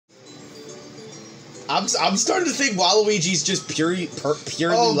I'm starting to think Waluigi's just purely lucky.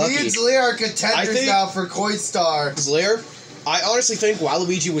 Me and Zlair are contenders now for Coinstar. Zlair, I honestly think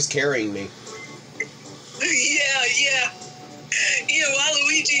Waluigi was carrying me. Yeah,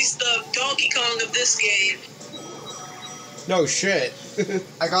 Waluigi's the Donkey Kong of this game. No shit.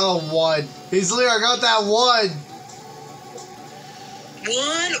 I got a 1. Hey, Zlair, I got that 1.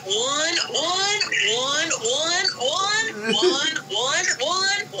 One.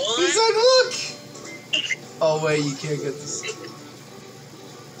 He's like, look. Oh wait, you can't get this.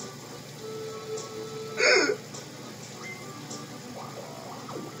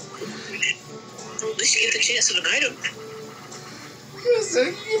 At least you get the chance of an item. Yes, I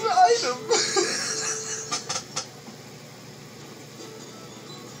can get an item.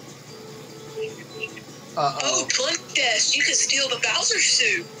 Oh, Plunk Dash, you can steal the Bowser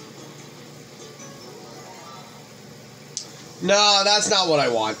suit. No, that's not what I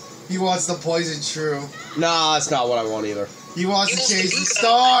want. He wants the poison shrew. No, that's not what I want either. He wants to change the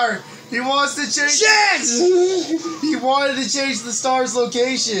star. He wants to change. Shit! He wanted to change the star's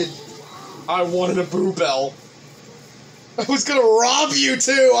location. I wanted a Boo Bell. I was gonna rob you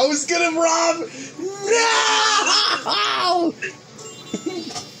too. I was gonna rob. No!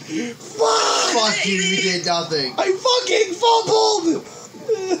 Fuck you! You did nothing. I fucking fumbled.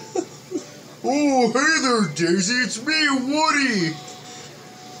 Oh, hey there, Daisy. It's me, Woody.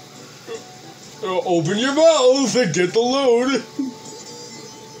 Open your mouth and get the load.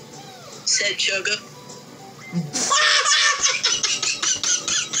 Said Chugga.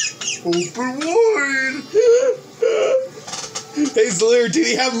 Open wide. Hey, Zlair, did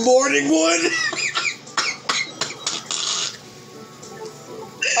he have morning wood?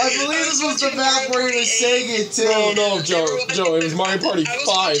 I believe this was the map where he was saying it too. No, Joe, it was Mario Party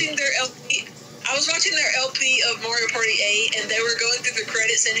 5. I was watching their LP of Mario Party 8, and they were going through the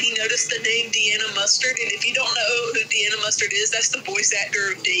credits, and he noticed the name Deanna Mustard. And if you don't know who Deanna Mustard is, that's the voice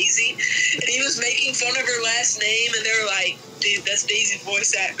actor of Daisy. And he was making fun of her last name, and they were like, "Dude, that's Daisy's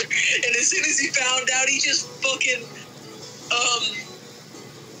voice actor." And as soon as he found out, he just fucking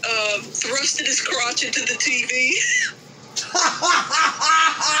thrusted his crotch into the TV.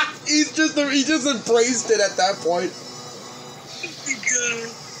 He just embraced it at that point.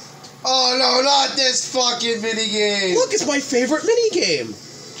 God. Oh no, not this fucking minigame! Look, it's my favorite minigame.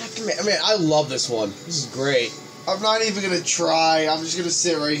 I mean, I love this one. This is great. I'm not even gonna try. I'm just gonna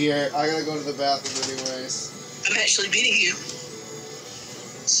sit right here. I gotta go to the bathroom anyways. I'm actually beating you.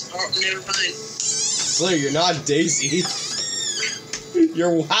 Oh, never mind. Slayer, you're not Daisy.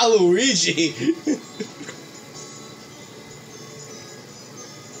 You're Waluigi.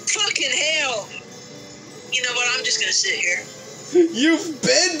 Fucking hell! You know what? I'm just gonna sit here. You've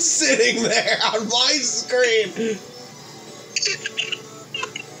been sitting there on my screen. It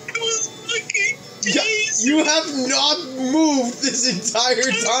was fucking Daisy. You have not moved this entire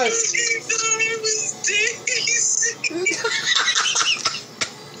time. I thought it was Daisy. I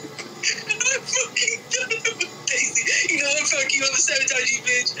fucking thought it was Daisy. You know what? Fuck you. I'm gonna sabotage you,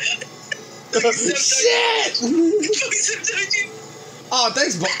 bitch. Shit! Fucking sabotage you. Oh,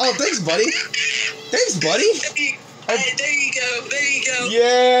 thanks, buddy. Thanks, buddy. Hey, there you go. There you go.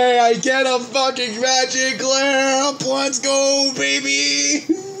 Yay! I get a fucking magic lamp. Let's go, baby.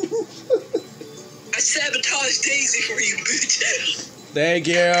 I sabotaged Daisy for you, bitch. Thank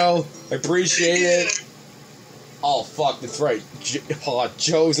you. I appreciate it. Oh, fuck, that's right.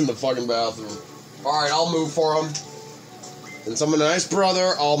 Joe's in the fucking bathroom. Alright, I'll move for him. Since I'm a nice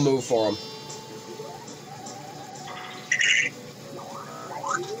brother, I'll move for him.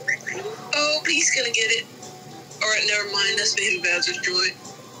 Oh, he's gonna get it. Alright, never mind. That's Baby Bowser's joint.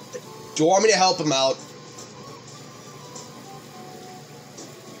 Do you want me to help him out?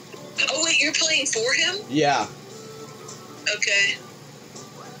 Oh, wait, you're playing for him? Yeah. Okay.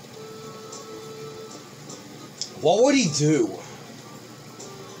 What would he do?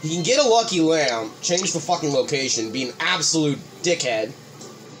 He can get a lucky lamp, change the fucking location, be an absolute dickhead.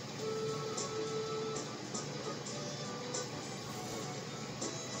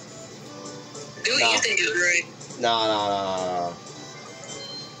 Do what you think is right. No.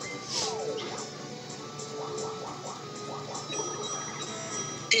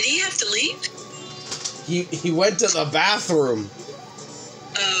 Did he have to leave? He went to the bathroom.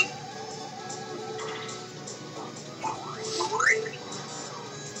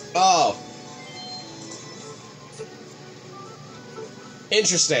 Oh.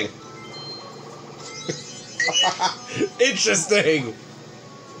 Interesting. Interesting.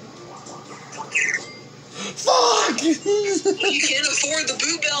 Fuck! You can't afford the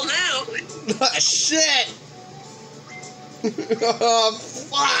Boo Bell now. Shit! Oh,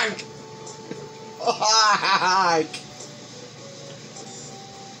 fuck! Fuck!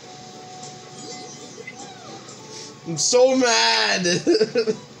 I'm so mad!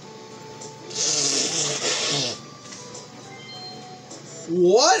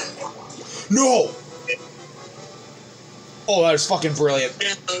 What? No! Oh, that is fucking brilliant.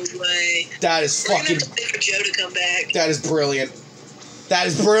 No way. That is We're gonna fucking... have to wait for Joe to come back. That is brilliant. That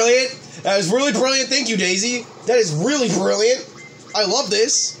is brilliant. That is really brilliant. Thank you, Daisy. That is really brilliant. I love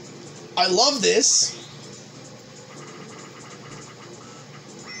this. I love this.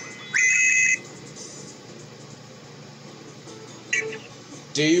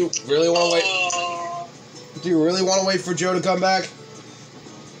 Do you really want to wait? Oh, Do you really want to wait for Joe to come back?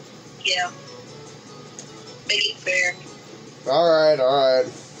 yeah. Make it fair. Alright, alright.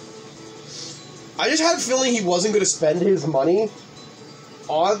 I just had a feeling he wasn't going to spend his money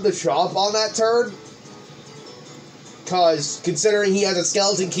on the shop on that turd. Because, considering he has a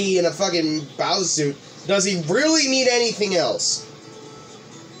skeleton key and a fucking Bowser suit, does he really need anything else?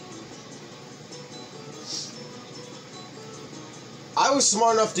 I was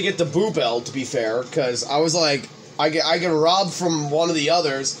smart enough to get the Boo Bell, to be fair, because I was like, I get robbed from one of the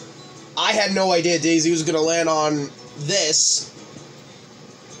others. I had no idea Daisy was going to land on this.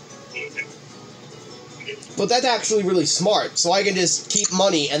 But that's actually really smart, so I can just keep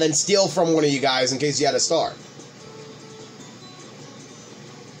money and then steal from one of you guys in case you had a star.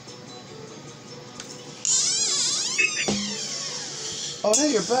 Oh,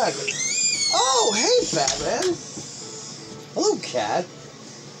 hey, you're back. Oh, hey, Batman. Hello, cat.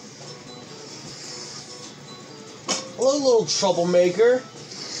 Hello, little troublemaker.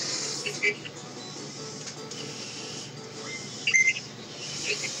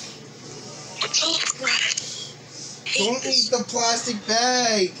 Oh, crap. Don't eat the plastic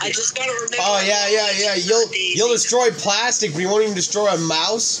bag. I just gotta remember. Oh, yeah. You'll destroy plastic, but you won't even destroy a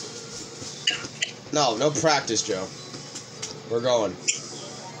mouse? No practice, Joe. We're going.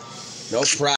 No practice.